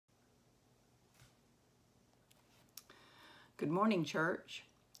Good morning, church.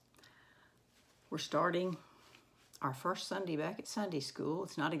 We're starting our first Sunday back at Sunday school.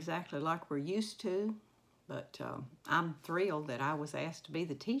 It's not exactly like we're used to, but I'm thrilled that I was asked to be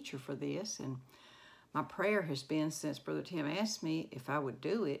the teacher for this. And my prayer has been, since Brother Tim asked me if I would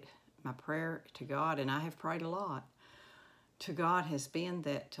do it, my prayer to God, and I have prayed a lot, to God has been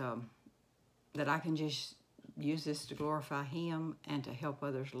that that I can just use this to glorify Him and to help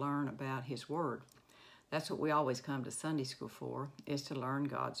others learn about His Word. That's what we always come to Sunday school for, is to learn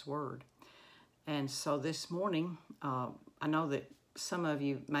God's Word. And so this morning, I know that some of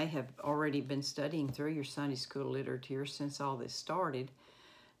you may have already been studying through your Sunday school literature since all this started.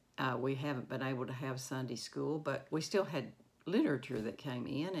 We haven't been able to have Sunday school, but we still had literature that came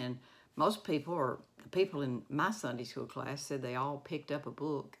in, and most people, or the people in my Sunday school class, said they all picked up a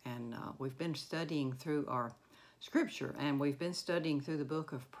book, and we've been studying through our scripture, and we've been studying through the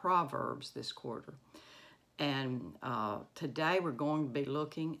book of Proverbs this quarter. And today we're going to be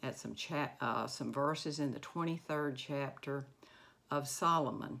looking at some verses in the 23rd chapter of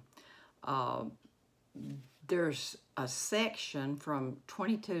Solomon. There's a section from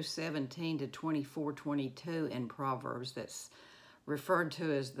 22:17 to 24:22 in Proverbs that's referred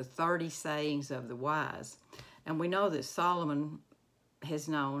to as the 30 sayings of the wise. And we know that Solomon is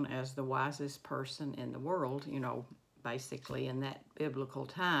known as the wisest person in the world, basically in that biblical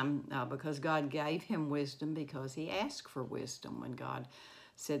time, because God gave him wisdom because he asked for wisdom. When God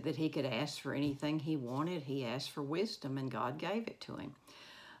said that he could ask for anything he wanted, he asked for wisdom, and God gave it to him.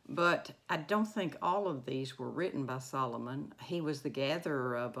 But I don't think all of these were written by Solomon. He was the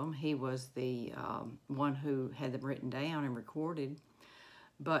gatherer of them. He was the one who had them written down and recorded.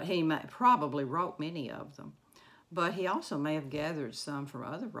 But he probably wrote many of them. But he also may have gathered some from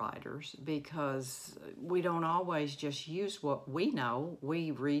other writers, because we don't always just use what we know.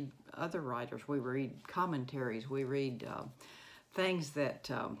 We read other writers. We read commentaries. We read things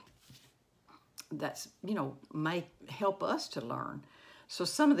that may help us to learn. So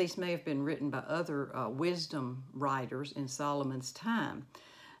some of these may have been written by other wisdom writers in Solomon's time.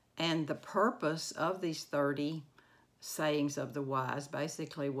 And the purpose of these 30 sayings of the wise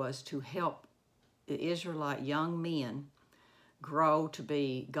basically was to help the Israelite young men grow to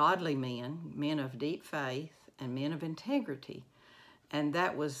be godly men, men of deep faith, and men of integrity. And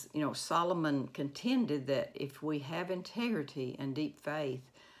that was, Solomon contended that if we have integrity and deep faith,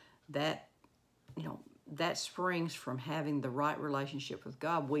 that, that springs from having the right relationship with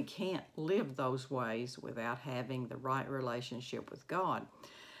God. We can't live those ways without having the right relationship with God.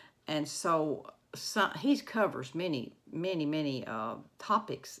 And so he covers many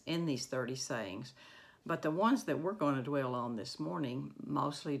topics in these 30 sayings, but the ones that we're going to dwell on this morning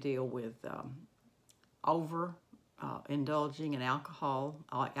mostly deal with indulging in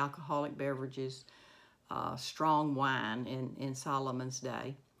alcoholic beverages, strong wine in Solomon's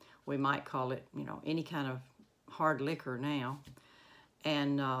day. We might call it, any kind of hard liquor now.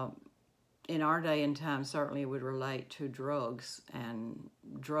 And in our day and time, certainly it would relate to drugs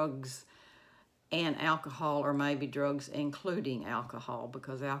and alcohol, or maybe drugs including alcohol,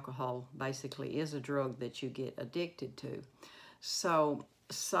 because alcohol basically is a drug that you get addicted to. So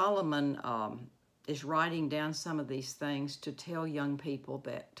Solomon is writing down some of these things to tell young people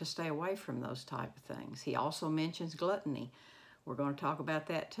that to stay away from those type of things. He also mentions gluttony. We're going to talk about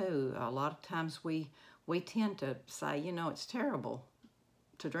that too. A lot of times we tend to say, it's terrible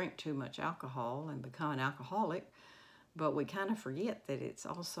to drink too much alcohol and become an alcoholic. But we kind of forget that it's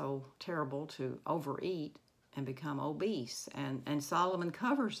also terrible to overeat and become obese. And Solomon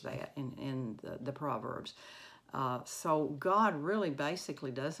covers that in the Proverbs. So God really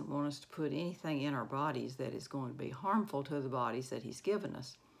basically doesn't want us to put anything in our bodies that is going to be harmful to the bodies that He's given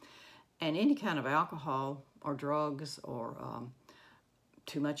us. And any kind of alcohol or drugs or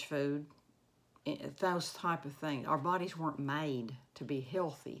too much food, those type of things, our bodies weren't made to be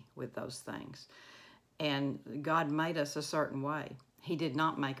healthy with those things. And God made us a certain way. He did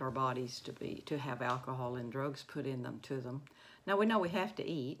not make our bodies to have alcohol and drugs put in them to them. Now we know we have to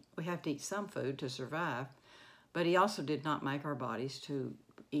eat. We have to eat some food to survive. But He also did not make our bodies to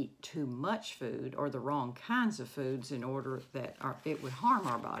eat too much food or the wrong kinds of foods in order that it would harm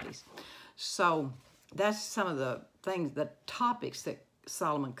our bodies. So that's some of the things, the topics that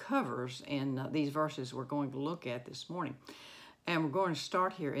Solomon covers in these verses we're going to look at this morning. And we're going to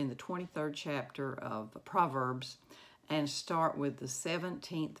start here in the 23rd chapter of Proverbs and start with the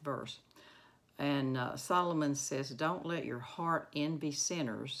 17th verse. And Solomon says, "Don't let your heart envy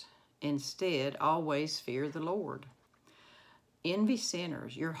sinners. Instead, always fear the Lord." Envy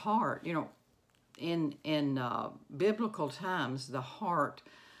sinners, your heart. In biblical times, the heart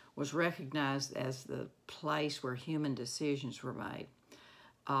was recognized as the place where human decisions were made.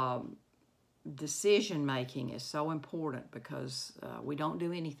 Decision making is so important because we don't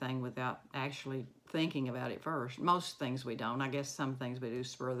do anything without actually thinking about it first. Most things we don't. I guess some things we do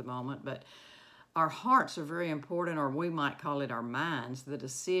spur of the moment, but our hearts are very important, or we might call it our minds, the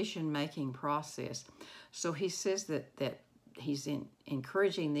decision making process. So he says that he's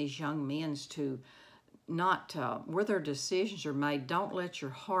encouraging these young men to not, where their decisions are made, don't let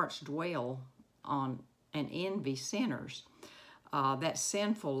your hearts dwell on and envy sinners. That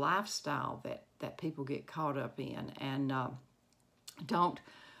sinful lifestyle that people get caught up in, and don't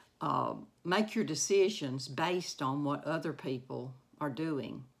make your decisions based on what other people are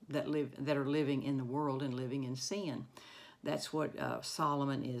doing that are living in the world and living in sin. That's what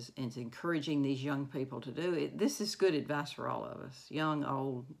Solomon is encouraging these young people to do. This is good advice for all of us, young,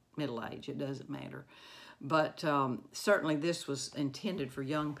 old, middle age, it doesn't matter. But certainly this was intended for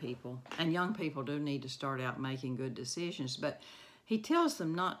young people, and young people do need to start out making good decisions. But he tells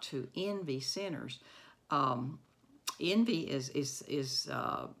them not to envy sinners. Envy is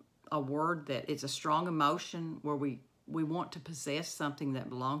a word that it's a strong emotion where we want to possess something that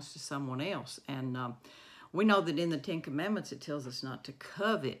belongs to someone else. And we know that in the Ten Commandments it tells us not to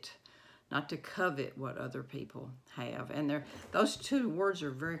covet what other people have. And those two words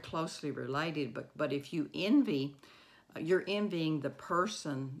are very closely related, but if you envy, you're envying the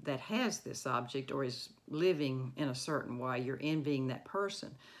person that has this object or is living in a certain way. You're envying that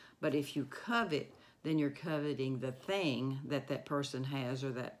person. But if you covet, then you're coveting the thing that person has,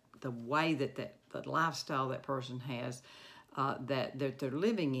 or the way that the lifestyle that person has, that they're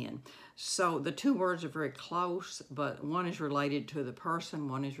living in. So the two words are very close, but one is related to the person,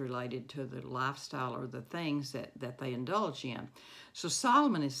 one is related to the lifestyle or the things that they indulge in. So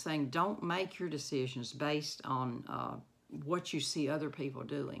Solomon is saying, don't make your decisions based on what you see other people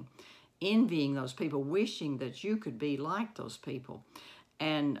doing, envying those people, wishing that you could be like those people.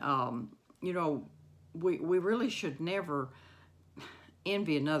 And, we really should never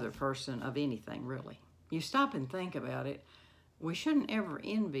envy another person of anything, really. You stop and think about it. We shouldn't ever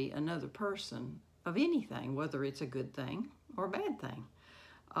envy another person of anything, whether it's a good thing or a bad thing,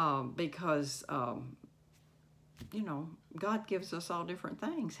 because, God gives us all different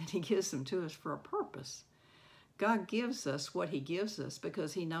things, and he gives them to us for a purpose. God gives us what he gives us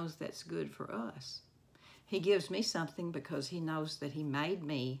because he knows that's good for us. He gives me something because he knows that he made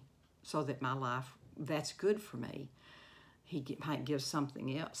me so that my life, that's good for me. He might give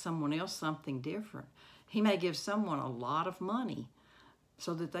someone else something different. He may give someone a lot of money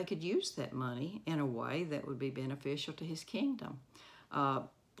so that they could use that money in a way that would be beneficial to his kingdom.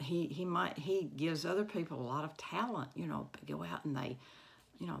 He gives other people a lot of talent. They go out and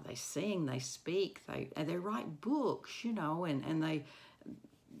they sing, they speak, they write books, and they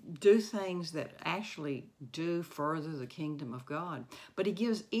do things that actually do further the kingdom of God. But he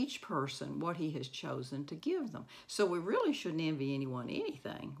gives each person what he has chosen to give them. So we really shouldn't envy anyone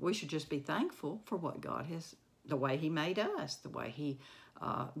anything. We should just be thankful for what God has, the way he made us, the way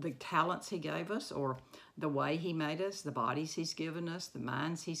the talents he gave us, or the way he made us, the bodies he's given us, the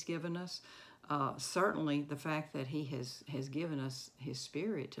minds he's given us. Certainly the fact that he has given us his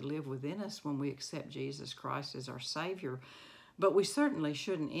Spirit to live within us when we accept Jesus Christ as our Savior. But we certainly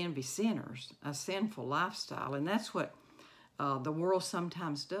shouldn't envy sinners, a sinful lifestyle. And that's what the world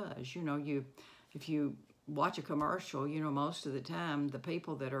sometimes does. If you watch a commercial, most of the time the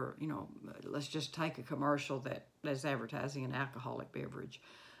people that are, let's just take a commercial that's advertising an alcoholic beverage.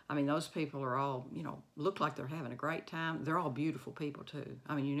 I mean, those people are all, look like they're having a great time. They're all beautiful people too.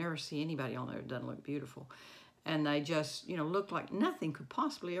 I mean, you never see anybody on there that doesn't look beautiful. And they just, look like nothing could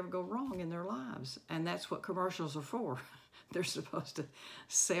possibly ever go wrong in their lives. And that's what commercials are for. They're supposed to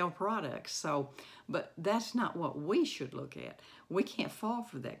sell products. But that's not what we should look at. We can't fall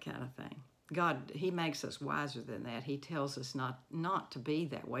for that kind of thing. God, he makes us wiser than that. He tells us not to be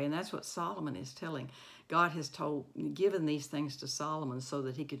that way. And that's what Solomon is telling. God has given these things to Solomon so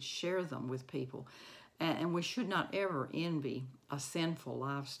that he could share them with people. And we should not ever envy a sinful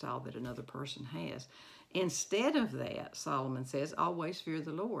lifestyle that another person has. Instead of that, Solomon says, always fear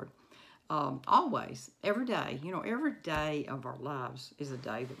the Lord. Always, every day, every day of our lives is a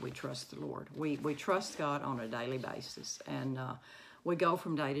day that we trust the Lord. We trust God on a daily basis, and we go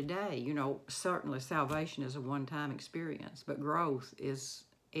from day to day. Certainly salvation is a one-time experience, but growth is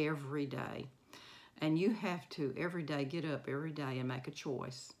every day. And you have to every day get up every day and make a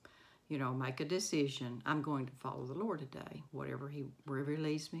choice. Make a decision. I'm going to follow the Lord today. Wherever he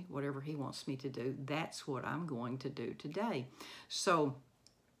leads me, whatever he wants me to do, that's what I'm going to do today. So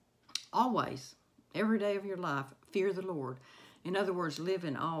always, every day of your life, fear the Lord. In other words, live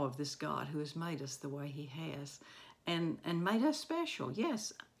in awe of this God who has made us the way he has and made us special.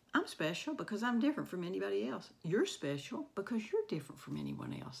 Yes, I'm special because I'm different from anybody else. You're special because you're different from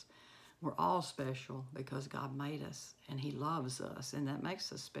anyone else. We're all special because God made us and he loves us, and that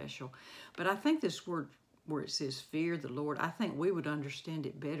makes us special. But I think this word where it says fear the Lord, I think we would understand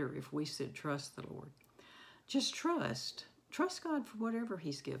it better if we said trust the Lord. Just trust. Trust God for whatever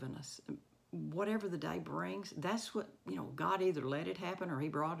he's given us. Whatever the day brings, that's what, God either let it happen or he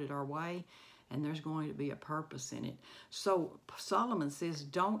brought it our way, and there's going to be a purpose in it. So Solomon says,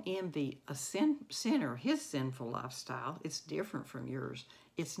 don't envy a sinner, his sinful lifestyle. It's different from yours.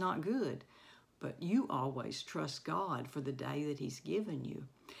 It's not good. But you always trust God for the day that he's given you.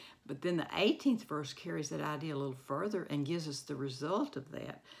 But then the 18th verse carries that idea a little further and gives us the result of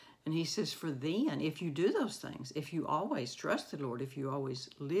that. And he says, for then, if you do those things, if you always trust the Lord, if you always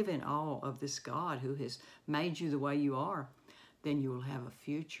live in awe of this God who has made you the way you are, then you will have a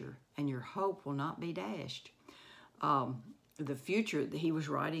future and your hope will not be dashed. The future, he was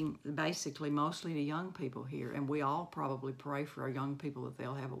writing basically mostly to young people here, and we all probably pray for our young people that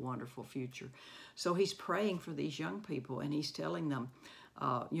they'll have a wonderful future. So he's praying for these young people, and he's telling them,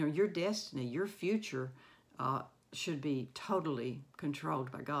 your destiny, your future should be totally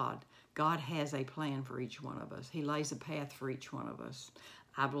controlled by God. God has a plan for each one of us. He lays a path for each one of us.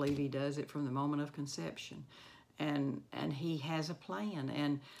 I believe he does it from the moment of conception. And he has a plan.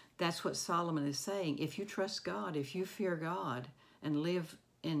 And that's what Solomon is saying. If you trust God, if you fear God and live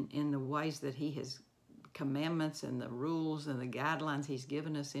in the ways that he has, commandments and the rules and the guidelines he's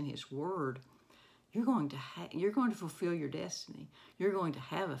given us in his word, you're going to fulfill your destiny. You're going to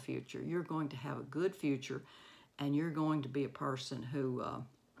have a future. You're going to have a good future. And you're going to be a person who,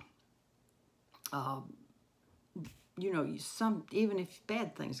 even if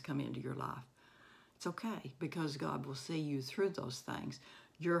bad things come into your life, it's okay because God will see you through those things.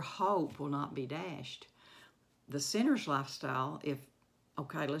 Your hope will not be dashed. The sinner's lifestyle,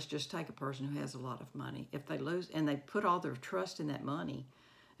 let's just take a person who has a lot of money. If they lose, and they put all their trust in that money,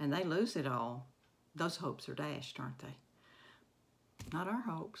 and they lose it all, those hopes are dashed, aren't they? Not our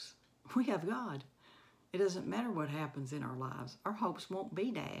hopes. We have God. It doesn't matter what happens in our lives. Our hopes won't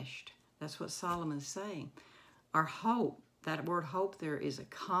be dashed. That's what Solomon's saying. Our hope, that word hope there is a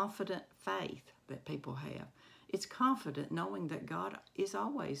confident faith that people have. It's confident knowing that God is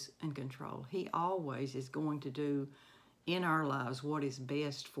always in control. He always is going to do in our lives what is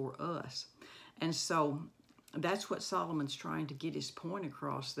best for us. And so that's what Solomon's trying to get his point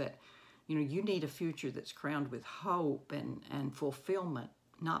across, that you need a future that's crowned with hope and fulfillment,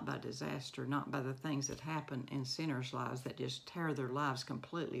 not by disaster, not by the things that happen in sinners' lives that just tear their lives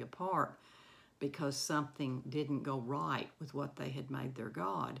completely apart because something didn't go right with what they had made their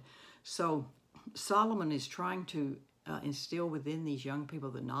God. So Solomon is trying to instill within these young people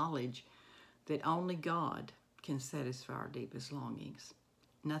the knowledge that only God can satisfy our deepest longings.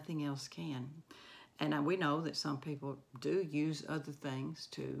 Nothing else can. And we know that some people do use other things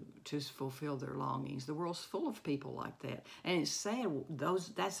to fulfill their longings. The world's full of people like that. And it's sad,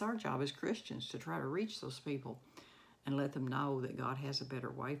 that's our job as Christians, to try to reach those people and let them know that God has a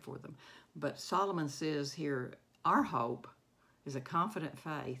better way for them. But Solomon says here, our hope is a confident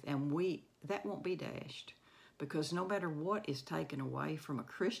faith, and that won't be dashed. Because no matter what is taken away from a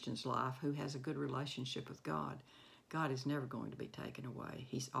Christian's life who has a good relationship with God, God is never going to be taken away.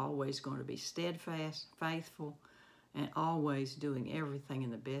 He's always going to be steadfast, faithful, and always doing everything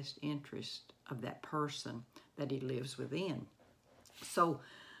in the best interest of that person that he lives within. So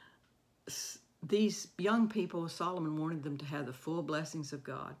these young people, Solomon wanted them to have the full blessings of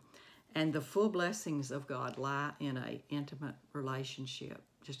God. And the full blessings of God lie in an intimate relationship,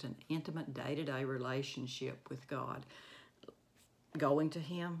 just an intimate day-to-day relationship with God. Going to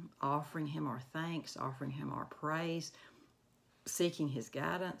him, offering him our thanks, offering him our praise, seeking his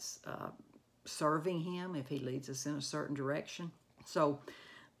guidance, serving him if he leads us in a certain direction. So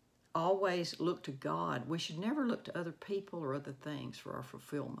always look to God. We should never look to other people or other things for our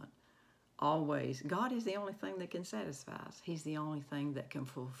fulfillment. Always, God is the only thing that can satisfy us. He's the only thing that can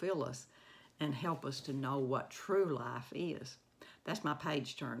fulfill us and help us to know what true life is. That's my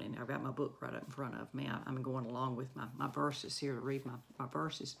page turning. I've got my book right up in front of me. I'm going along with my verses here to read my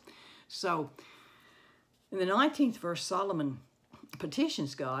verses. So in the 19th verse, Solomon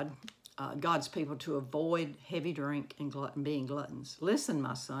petitions God's people to avoid heavy drink and being gluttons. Listen,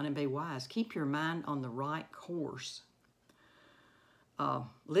 my son, and be wise. Keep your mind on the right course.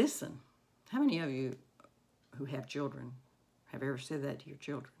 Listen. How many of you who have children have ever said that to your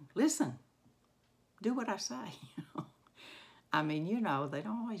children? Listen. Do what I say. I mean, they don't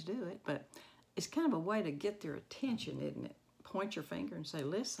always do it, but it's kind of a way to get their attention, isn't it? point your finger and say,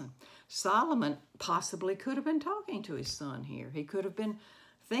 listen. Solomon possibly could have been talking to his son here. He could have been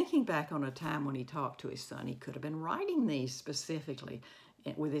thinking back on a time when he talked to his son. He could have been writing these specifically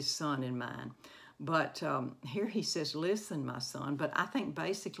with his son in mind. But here he says, listen, my son. But I think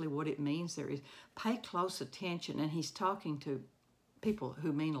basically what it means there is pay close attention. And he's talking to people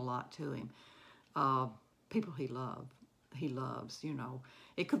who mean a lot to him, people he loves, you know.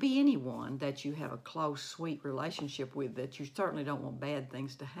 It could be anyone that you have a close, sweet relationship with that you certainly don't want bad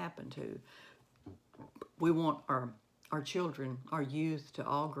things to happen to. We want our children, our youth to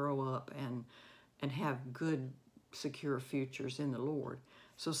all grow up and have good, secure futures in the Lord.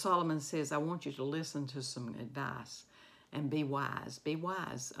 So Solomon says, I want you to listen to some advice and be wise. Be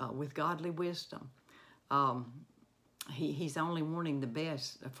wise with godly wisdom. He's only wanting the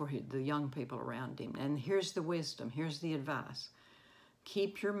best for the young people around him. And here's the wisdom. Here's the advice.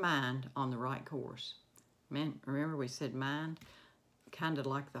 Keep your mind on the right course. Man, remember we said mind? Kind of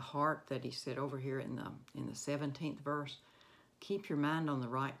like the heart that he said over here in the 17th verse. Keep your mind on the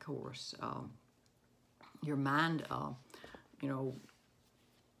right course. Your mind, you know,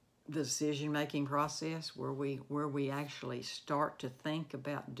 the decision-making process where we actually start to think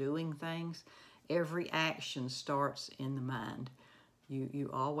about doing things. Every action starts in the mind. You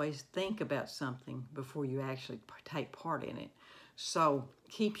always think about something before you actually take part in it. So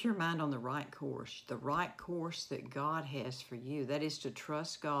keep your mind on the right course that God has for you. That is to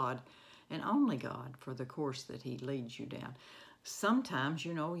trust God and only God for the course that he leads you down. Sometimes,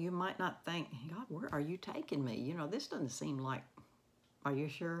 you know, you might not think, God, where are you taking me? You know, this doesn't seem like, are you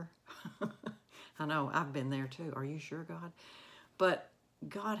sure? I know, I've been there too. Are you sure, God? But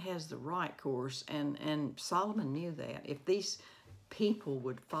God has the right course, and Solomon knew that. If these people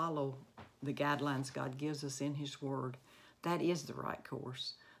would follow the guidelines God gives us in his word, that is the right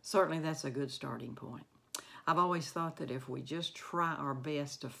course. Certainly that's a good starting point. I've always thought that if we just try our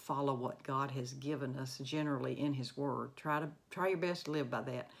best to follow what God has given us generally in his word, try your best to live by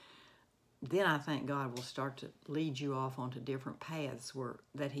that, then I think God will start to lead you off onto different paths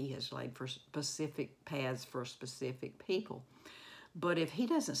that he has laid for specific paths for specific people. But if he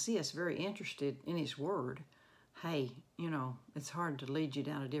doesn't see us very interested in his word, hey, you know, it's hard to lead you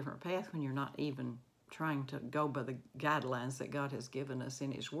down a different path when you're not even trying to go by the guidelines that God has given us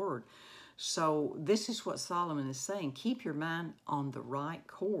in his word. So this is what Solomon is saying. Keep your mind on the right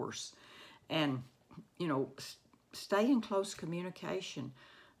course and, you know, stay in close communication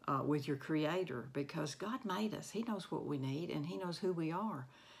with your Creator, because God made us. He knows what we need and he knows who we are.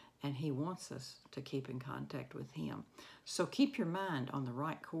 And he wants us to keep in contact with him. So keep your mind on the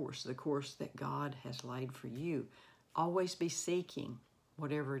right course, the course that God has laid for you. Always be seeking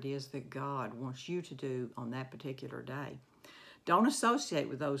whatever it is that God wants you to do on that particular day. Don't associate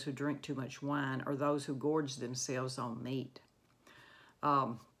with those who drink too much wine or those who gorge themselves on meat.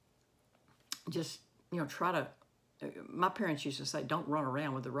 Just, you know, try to, my parents used to say, don't run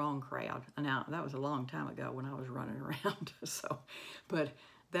around with the wrong crowd. Now, that was a long time ago when I was running around. But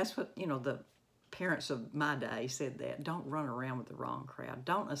that's what, you know, the parents of my day said that. Don't run around with the wrong crowd.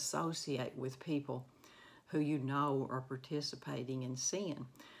 Don't associate with people who you know are participating in sin.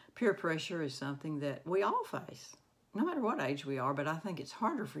 Peer pressure is something that we all face, no matter what age we are, but I think it's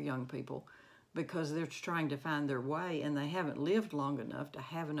harder for young people because they're trying to find their way and they haven't lived long enough to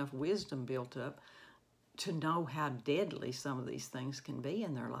have enough wisdom built up to know how deadly some of these things can be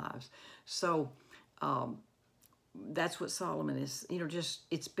in their lives. So, that's what Solomon is, you know, just,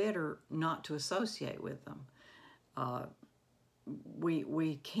 it's better not to associate with them.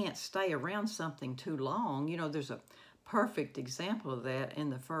 We can't stay around something too long. You know, there's a perfect example of that in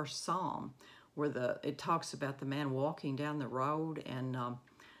the first Psalm where it talks about the man walking down the road and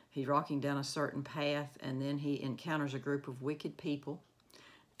he's walking down a certain path and then he encounters a group of wicked people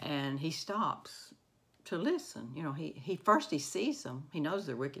and he stops to listen. You know, he first sees them. He knows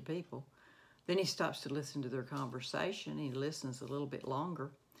they're wicked people. Then he stops to listen to their conversation. He listens a little bit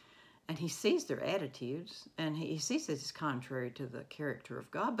longer. And he sees their attitudes. And he sees that it's contrary to the character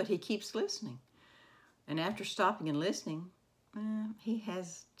of God. But he keeps listening. And after stopping and listening, he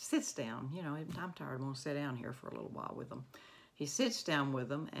sits down. You know, I'm tired. I'm going to sit down here for a little while with them. He sits down with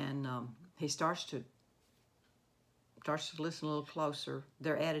them. And he starts to listen a little closer.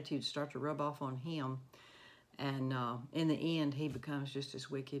 Their attitudes start to rub off on him. And in the end, he becomes just as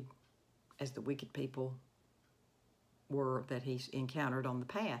wicked as the wicked people were that he's encountered on the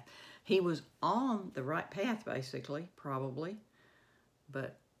path. He was on the right path, basically, probably,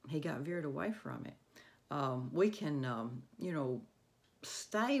 but he got veered away from it. We can, you know,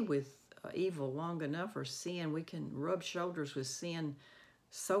 stay with evil long enough, or sin. We can rub shoulders with sin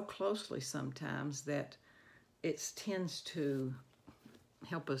so closely sometimes that it tends to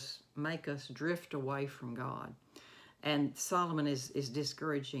help us, make us drift away from God. And Solomon is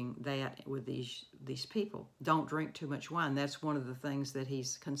discouraging that with these people. Don't drink too much wine. That's one of the things that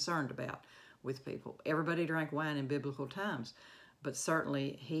he's concerned about with people. Everybody drank wine in biblical times, but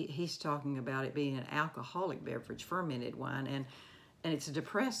certainly he's talking about it being an alcoholic beverage, fermented wine, and it's a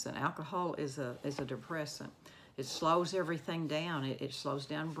depressant. Alcohol is a depressant. It slows everything down. It slows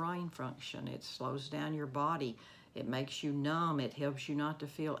down brain function. It slows down your body. It makes you numb. It helps you not to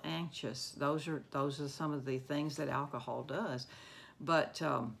feel anxious. Those are some of the things that alcohol does. But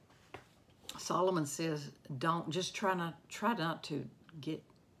Solomon says, don't, just try not to get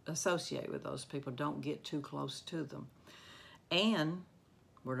associated with those people. Don't get too close to them. And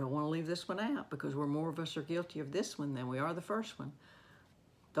we don't want to leave this one out, because more of us are guilty of this one than we are the first one.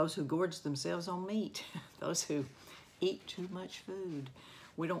 Those who gorge themselves on meat, those who eat too much food.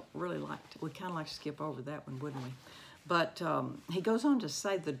 We don't really we kind of like to skip over that one, wouldn't we? But he goes on to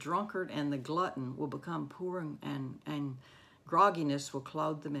say the drunkard and the glutton will become poor, and grogginess will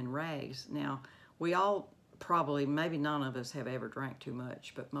clothe them in rags. Now, we all probably, maybe none of us have ever drank too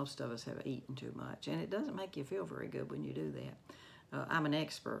much, but most of us have eaten too much. And it doesn't make you feel very good when you do that. I'm an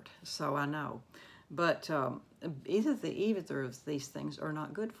expert, so I know. But either of these things are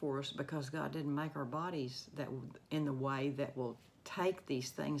not good for us, because God didn't make our bodies in the way that will take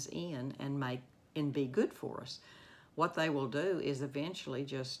these things in and be good for us. What they will do is eventually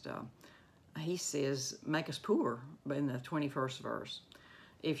just, he says, make us poor in the 21st verse.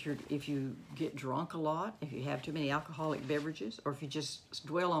 If you get drunk a lot, if you have too many alcoholic beverages, or if you just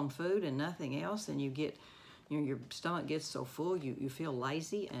dwell on food and nothing else, and your stomach gets so full you feel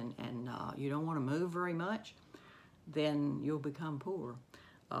lazy and you don't want to move very much, then you'll become poor.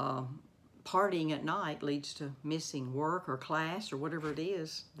 Partying at night leads to missing work or class or whatever it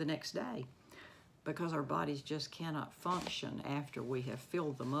is the next day, because our bodies just cannot function after we have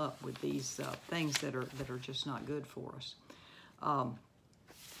filled them up with these things that are just not good for us.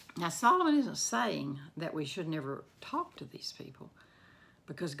 Now, Solomon isn't saying that we should never talk to these people,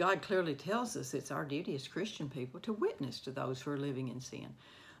 because God clearly tells us it's our duty as Christian people to witness to those who are living in sin.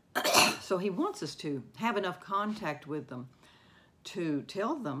 So he wants us to have enough contact with them to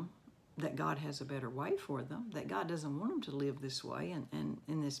tell them that God has a better way for them, that God doesn't want them to live this way and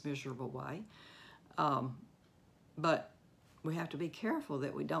in this miserable way. But we have to be careful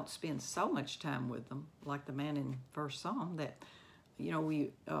that we don't spend so much time with them, like the man in First Psalm, that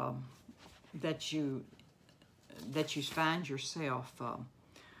that you find yourself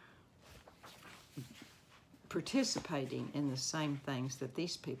participating in the same things that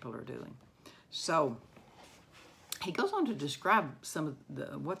these people are doing. So he goes on to describe some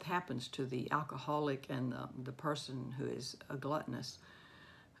of what happens to the alcoholic and the person who is a gluttonous,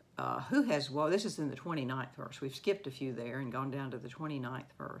 who has woe. This is in the 29th verse. We've skipped a few there and gone down to the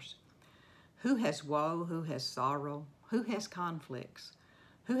 29th verse. Who has woe? Who has sorrow? Who has conflicts?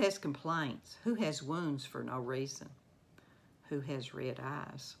 Who has complaints? Who has wounds for no reason? Who has red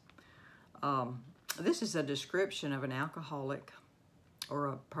eyes? This is a description of an alcoholic or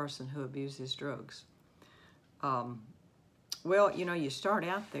a person who abuses drugs. Well, you start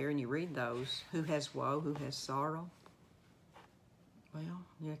out there and you read those. Who has woe? Who has sorrow? Well,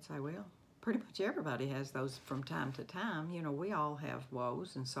 you'd say, well, pretty much everybody has those from time to time. We all have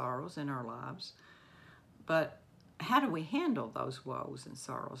woes and sorrows in our lives. But how do we handle those woes and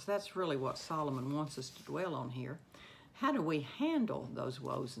sorrows? That's really what Solomon wants us to dwell on here. How do we handle those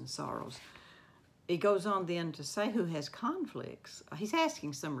woes and sorrows? He goes on then to say who has conflicts. He's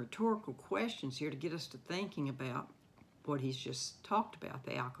asking some rhetorical questions here to get us to thinking about what he's just talked about,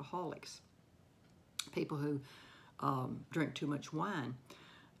 the alcoholics, people who drink too much wine.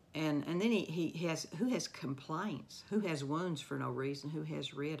 And then he has, who has complaints, who has wounds for no reason, who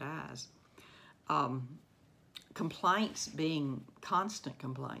has red eyes. Complaints being constant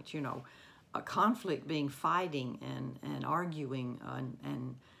complaints, a conflict being fighting and arguing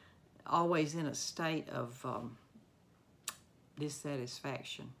and always in a state of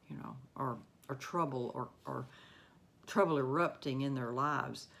dissatisfaction, or trouble or trouble erupting in their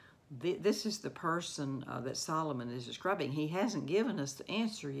lives. This is the person that Solomon is describing. He hasn't given us the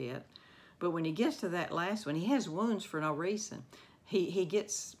answer yet, but when he gets to that last one, he has wounds for no reason. He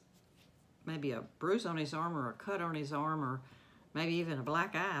gets maybe a bruise on his arm or a cut on his arm or maybe even a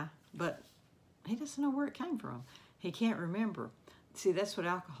black eye, but he doesn't know where it came from. He can't remember. See, that's what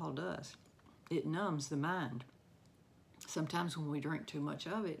alcohol does. It numbs the mind. Sometimes when we drink too much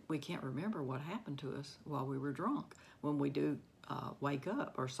of it, we can't remember what happened to us while we were drunk, when we do wake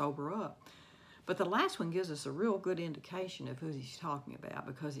up or sober up. But the last one gives us a real good indication of who he's talking about,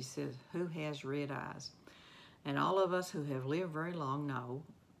 because he says, who has red eyes? And all of us who have lived very long know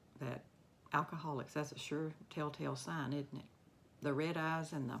that alcoholics, that's a sure telltale sign, isn't it? The red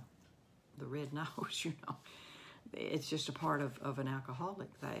eyes and the red nose, you know. It's just a part of an alcoholic.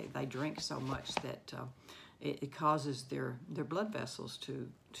 They drink so much that it causes their blood vessels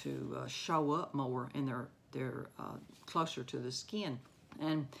to show up more, and they're closer to the skin.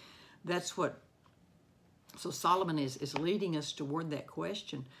 And that's what, so Solomon is leading us toward that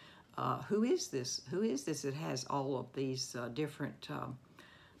question. Who is this? Who is this that has all of these different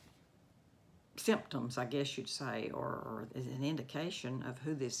symptoms, I guess you'd say, or is an indication of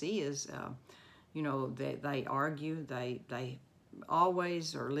who this is? You know, they argue, they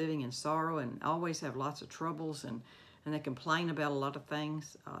always are living in sorrow and always have lots of troubles, and they complain about a lot of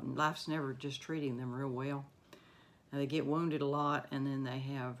things. Life's never just treating them real well. And they get wounded a lot, and then they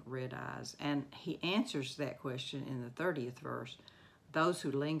have red eyes. And he answers that question in the 30th verse. Those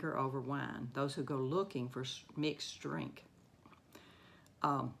who linger over wine, those who go looking for mixed drink.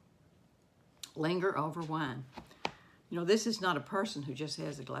 Linger over wine. You know, this is not a person who just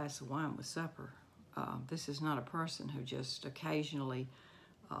has a glass of wine with supper. This is not a person who just occasionally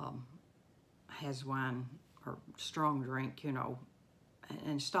has wine or strong drink, you know,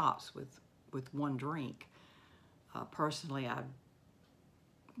 and stops with one drink. Personally, I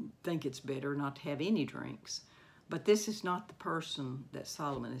think it's better not to have any drinks. But this is not the person that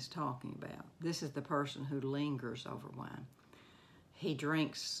Solomon is talking about. This is the person who lingers over wine. He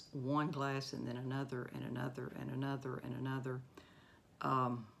drinks one glass and then another and another and another and another.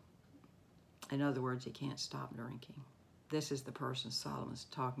 In other words, he can't stop drinking. This is the person Solomon's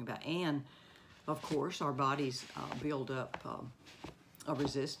talking about. And, of course, our bodies build up a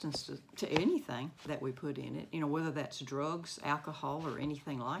resistance to anything that we put in it. You know, whether that's drugs, alcohol, or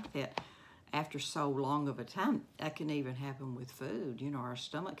anything like that. After so long of a time, that can even happen with food. You know, our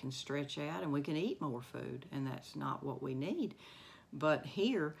stomach can stretch out and we can eat more food, and that's not what we need. But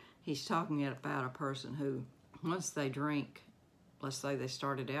here, he's talking about a person who, once they drink, let's say they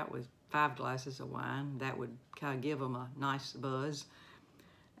started out with 5 glasses of wine, that would kind of give them a nice buzz.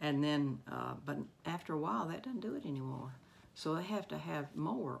 And then, but after a while, that doesn't do it anymore. So they have to have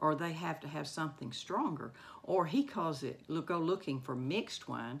more, or they have to have something stronger. Or he calls it, go looking for mixed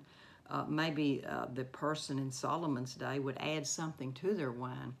wine. Maybe the person in Solomon's day would add something to their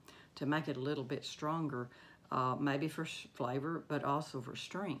wine to make it a little bit stronger, maybe for flavor, but also for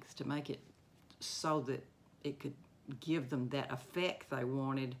strength, to make it so that it could give them that effect they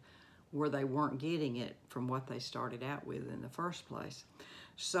wanted where they weren't getting it from what they started out with in the first place.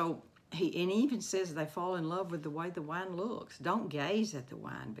 So he even says they fall in love with the way the wine looks. Don't gaze at the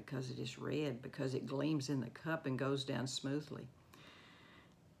wine because it is red, because it gleams in the cup and goes down smoothly.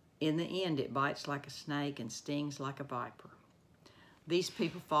 In the end, it bites like a snake and stings like a viper. These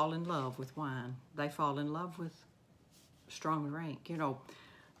people fall in love with wine. They fall in love with strong drink. You know,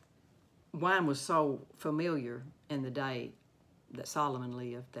 wine was so familiar in the day that Solomon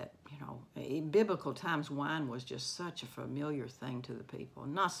lived that, you know, in biblical times, wine was just such a familiar thing to the people.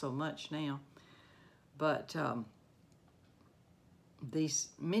 Not so much now. But these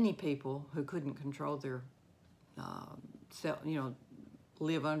many people who couldn't control their,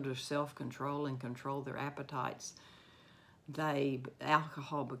 live under self-control and control their appetites,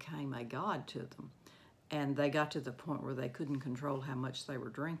 alcohol became a god to them. And they got to the point where they couldn't control how much they were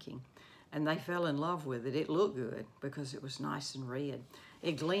drinking. And they fell in love with it. It looked good because it was nice and red.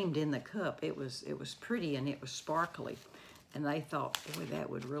 It gleamed in the cup. It was pretty and it was sparkly. And they thought, boy, that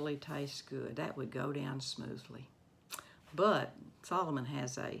would really taste good. That would go down smoothly. But Solomon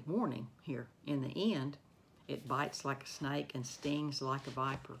has a warning here. In the end, it bites like a snake and stings like a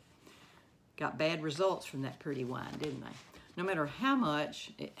viper. Got bad results from that pretty wine, didn't they? No matter how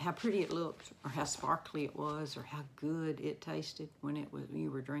pretty it looked, or how sparkly it was, or how good it tasted when you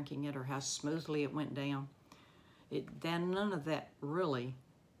were drinking it, or how smoothly it went down, none of that really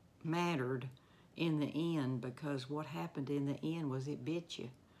mattered in the end, because what happened in the end was it bit you.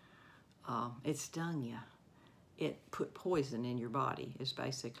 It stung you. It put poison in your body, is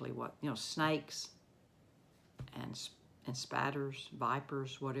basically what, snakes and spiders,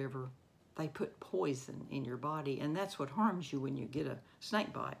 vipers, whatever, they put poison in your body, and that's what harms you when you get a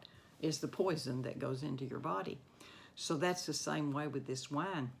snake bite, is the poison that goes into your body. So that's the same way with this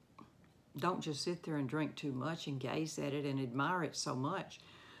wine. Don't just sit there and drink too much and gaze at it and admire it so much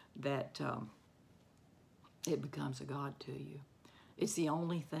that it becomes a god to you. It's the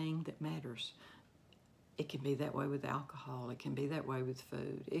only thing that matters. It can be that way with alcohol. It can be that way with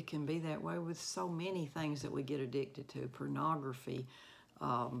food. It can be that way with so many things that we get addicted to. Pornography,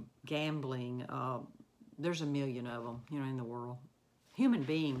 gambling. There's a million of them, in the world. Human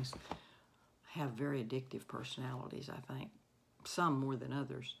beings have very addictive personalities, I think. Some more than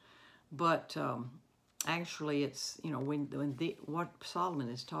others. But actually, it's, you know, what Solomon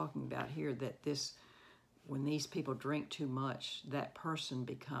is talking about here, that when these people drink too much, that person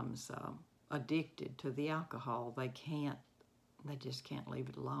becomes addicted to the alcohol. They just can't leave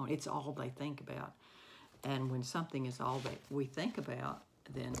it alone. It's all they think about. And when something is all that we think about,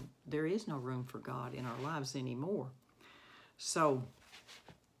 then there is no room for God in our lives anymore. So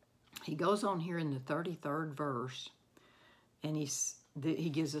he goes on here in the 33rd verse, and he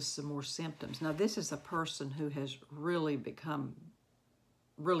gives us some more symptoms. Now, this is a person who has really become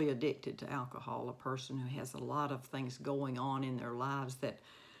really addicted to alcohol, a person who has a lot of things going on in their lives that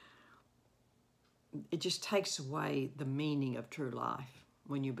it just takes away the meaning of true life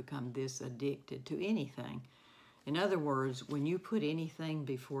when you become this addicted to anything. In other words, when you put anything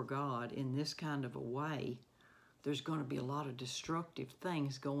before God in this kind of a way, there's going to be a lot of destructive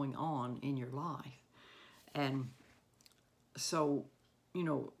things going on in your life. And so, you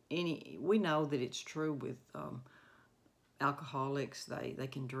know, we know that it's true with alcoholics. They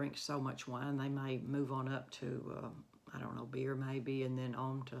can drink so much wine, they may move on up to, I don't know, beer maybe, and then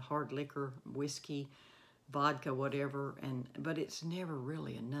on to hard liquor, whiskey, vodka, whatever. But it's never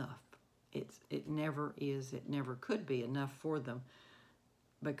really enough. It never is. It never could be enough for them,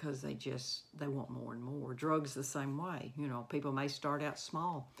 because they want more and more. Drugs the same way. You know, people may start out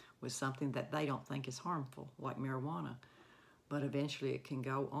small with something that they don't think is harmful, like marijuana. But eventually it can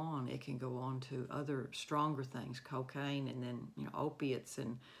go on. It can go on to other stronger things, cocaine, and then, you know, opiates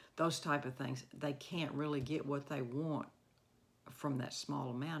and those type of things. They can't really get what they want from that small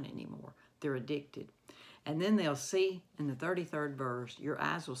amount anymore. They're addicted. And then they'll see in the 33rd verse, your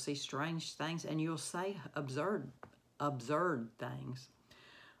eyes will see strange things, and you'll say absurd things.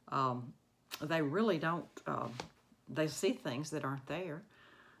 They really don't, they see things that aren't there.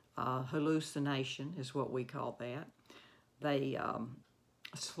 Hallucination is what we call that. They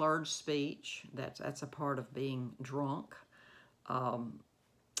slurred speech, that's a part of being drunk.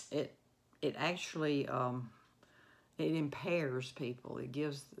 It actually it impairs people. It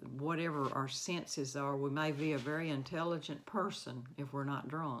gives whatever our senses are. We may be a very intelligent person if we're not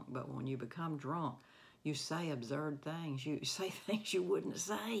drunk, but when you become drunk, you say absurd things. You say things you wouldn't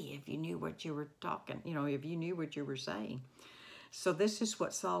say if you knew what you were talking, you know, if you knew what you were saying. So this is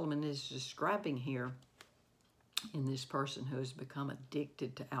what Solomon is describing here in this person who has become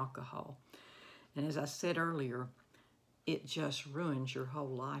addicted to alcohol. And as I said earlier, it just ruins your whole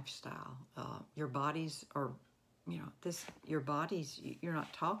lifestyle. Your bodies are, you know, you're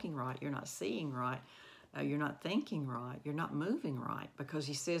not talking right, you're not seeing right, you're not thinking right, you're not moving right, because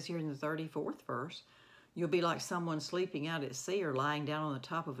he says here in the 34th verse, you'll be like someone sleeping out at sea or lying down on the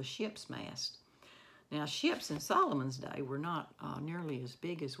top of a ship's mast. Now, ships in Solomon's day were not nearly as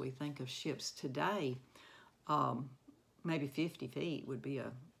big as we think of ships today. Maybe 50 feet would be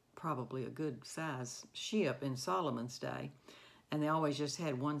probably a good size ship in Solomon's day. And they always just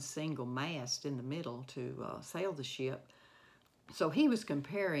had one single mast in the middle to sail the ship. So he was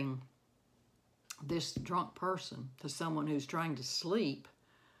comparing this drunk person to someone who's trying to sleep,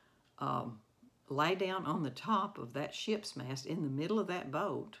 lay down on the top of that ship's mast in the middle of that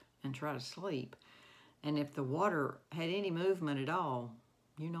boat and try to sleep. And if the water had any movement at all,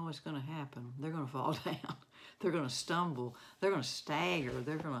 you know what's going to happen. They're going to fall down. They're going to stumble. They're going to stagger.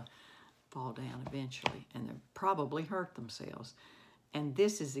 They're going to fall down eventually, and they'll probably hurt themselves. And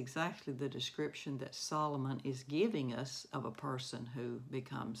this is exactly the description that Solomon is giving us of a person who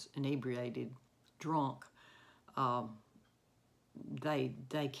becomes inebriated, drunk. They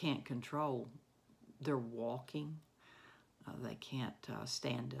can't control their walking. They can't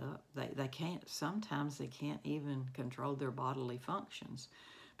stand up. They can't. Sometimes they can't even control their bodily functions,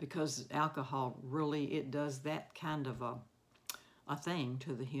 because alcohol really, it does that kind of a thing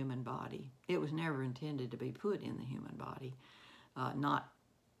to the human body. It was never intended to be put in the human body, not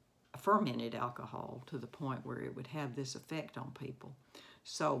fermented alcohol to the point where it would have this effect on people.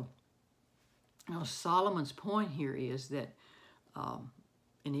 So, you know, Solomon's point here is that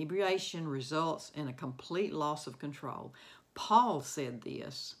inebriation results in a complete loss of control. Paul said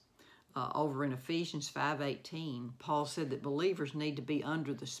this over in Ephesians 5:18. Paul said that believers need to be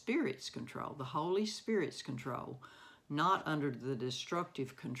under the Spirit's control, the Holy Spirit's control, not under the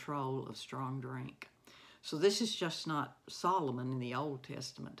destructive control of strong drink. So this is just not Solomon in the Old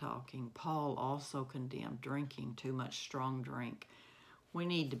Testament talking. Paul also condemned drinking too much strong drink. We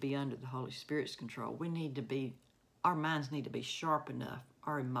need to be under the Holy Spirit's control. Our minds need to be sharp enough.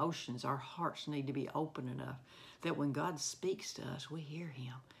 Our emotions, our hearts need to be open enough that when God speaks to us, we hear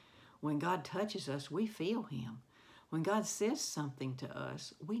him. When God touches us, we feel him. When God says something to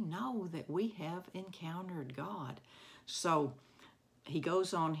us, we know that we have encountered God. So he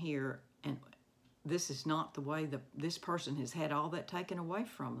goes on here, and this is not the way this person has had all that taken away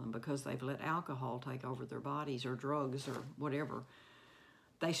from them because they've let alcohol take over their bodies or drugs or whatever.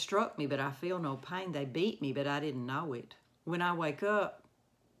 They struck me, but I feel no pain. They beat me, but I didn't know it. When I wake up,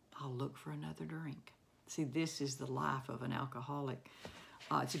 I'll look for another drink. See, this is the life of an alcoholic.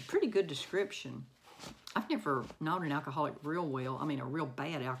 It's a pretty good description. I've never known an alcoholic real well. I mean, a real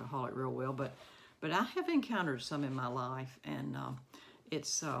bad alcoholic real well, but I have encountered some in my life, and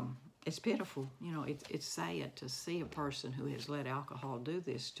it's pitiful. You know, it's sad to see a person who has let alcohol do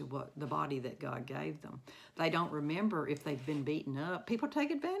this to the body that God gave them. They don't remember if they've been beaten up. People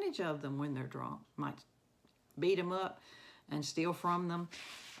take advantage of them when they're drunk. Might beat them up and steal from them.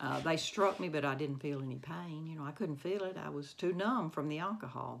 They struck me, but I didn't feel any pain. You know, I couldn't feel it. I was too numb from the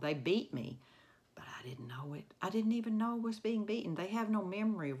alcohol. They beat me, but I didn't know it. I didn't even know I was being beaten. They have no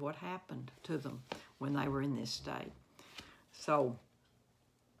memory of what happened to them when they were in this state. So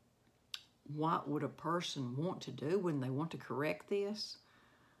what would a person want to do when they want to correct this?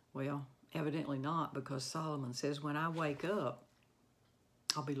 Well, evidently not, because Solomon says, when I wake up,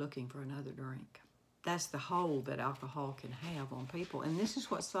 I'll be looking for another drink. That's the hold that alcohol can have on people. And this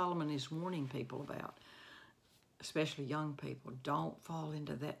is what Solomon is warning people about, especially young people. Don't fall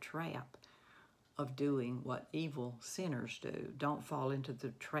into that trap of doing what evil sinners do. Don't fall into the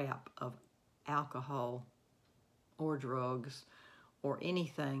trap of alcohol or drugs or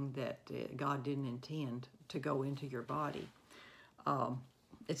anything that God didn't intend to go into your body.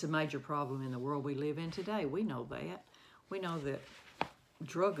 It's a major problem in the world we live in today. We know that. We know that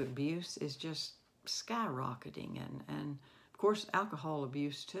drug abuse is just skyrocketing, and of course alcohol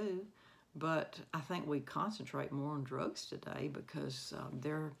abuse too, but I think we concentrate more on drugs today because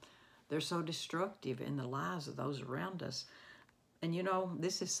they're so destructive in the lives of those around us. And you know,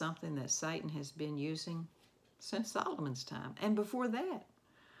 this is something that Satan has been using since Solomon's time, and before that.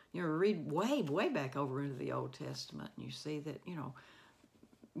 You know, read way back over into the Old Testament, and you see that, you know,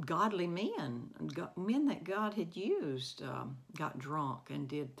 godly men that God had used got drunk and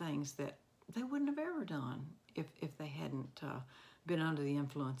did things that they wouldn't have ever done if they hadn't been under the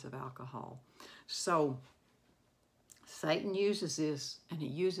influence of alcohol. So Satan uses this, and he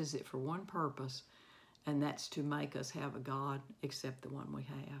uses it for one purpose, and that's to make us have a God except the one we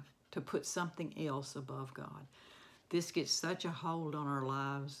have, to put something else above God. This gets such a hold on our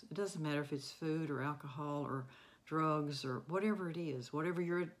lives. It doesn't matter if it's food or alcohol or drugs or whatever it is, whatever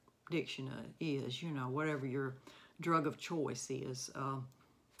your addiction is, you know, whatever your drug of choice is.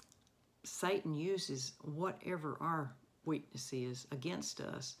 Satan uses whatever our weakness is against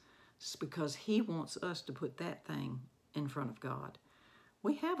us because he wants us to put that thing in front of God.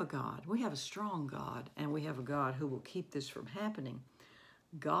 We have a God. We have a strong God, and we have a God who will keep this from happening.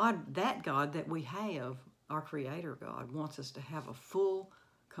 God that we have, our Creator God, wants us to have a full,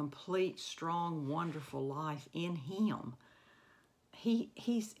 complete, strong, wonderful life in Him.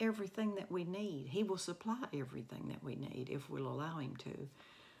 He's everything that we need. He will supply everything that we need if we'll allow Him to.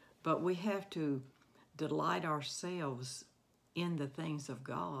 But we have to delight ourselves in the things of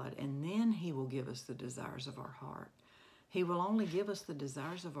God, and then He will give us the desires of our heart. He will only give us the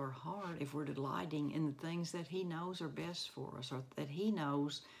desires of our heart if we're delighting in the things that He knows are best for us, or that He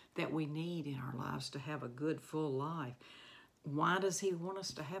knows that we need in our lives to have a good, full life. Why does He want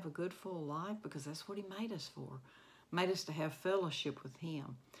us to have a good, full life? Because that's what He made us for. Made us to have fellowship with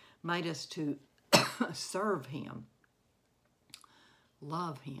Him. Made us to serve Him,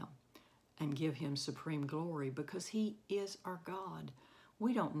 love Him, and give Him supreme glory, because He is our God.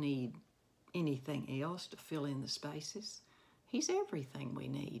 We don't need anything else to fill in the spaces. He's everything we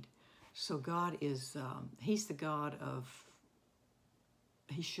need. So God is, He's the God of,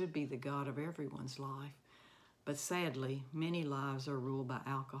 He should be the God of everyone's life. But sadly, many lives are ruled by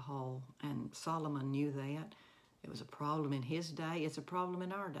alcohol, and Solomon knew that. It was a problem in his day. It's a problem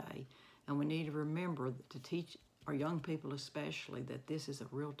in our day. And we need to remember to teach our young people especially that this is a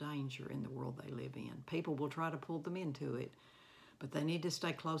real danger in the world they live in. People will try to pull them into it, but they need to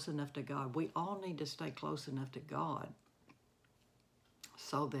stay close enough to God. We all need to stay close enough to God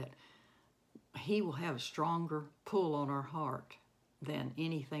so that He will have a stronger pull on our heart than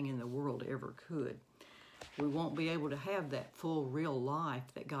anything in the world ever could. We won't be able to have that full, real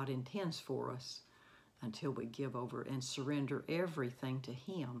life that God intends for us until we give over and surrender everything to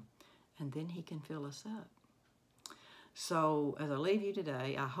Him, and then He can fill us up. So as I leave you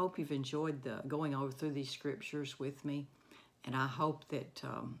today, I hope you've enjoyed going over through these scriptures with me, and I hope that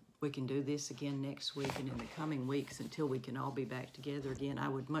we can do this again next week and in the coming weeks until we can all be back together again. I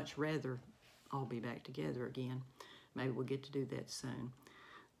would much rather all be back together again, maybe we'll get to do that soon.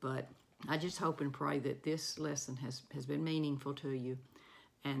 But I just hope and pray that this lesson has been meaningful to you,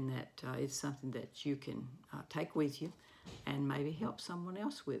 and that it's something that you can take with you and maybe help someone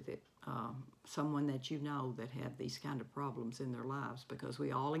else with it. Someone that you know that have these kind of problems in their lives, because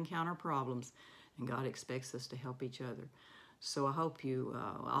we all encounter problems and God expects us to help each other. So I hope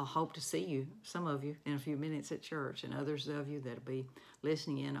I'll hope to see you, some of you, in a few minutes at church, and others of you that'll be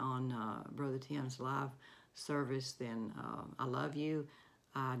listening in on Brother Tim's live service. Then I love you.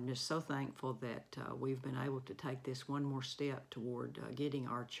 I'm just so thankful that we've been able to take this one more step toward getting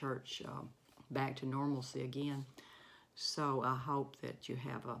our church back to normalcy again. So I hope that you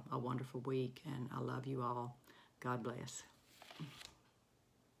have a wonderful week, and I love you all. God bless.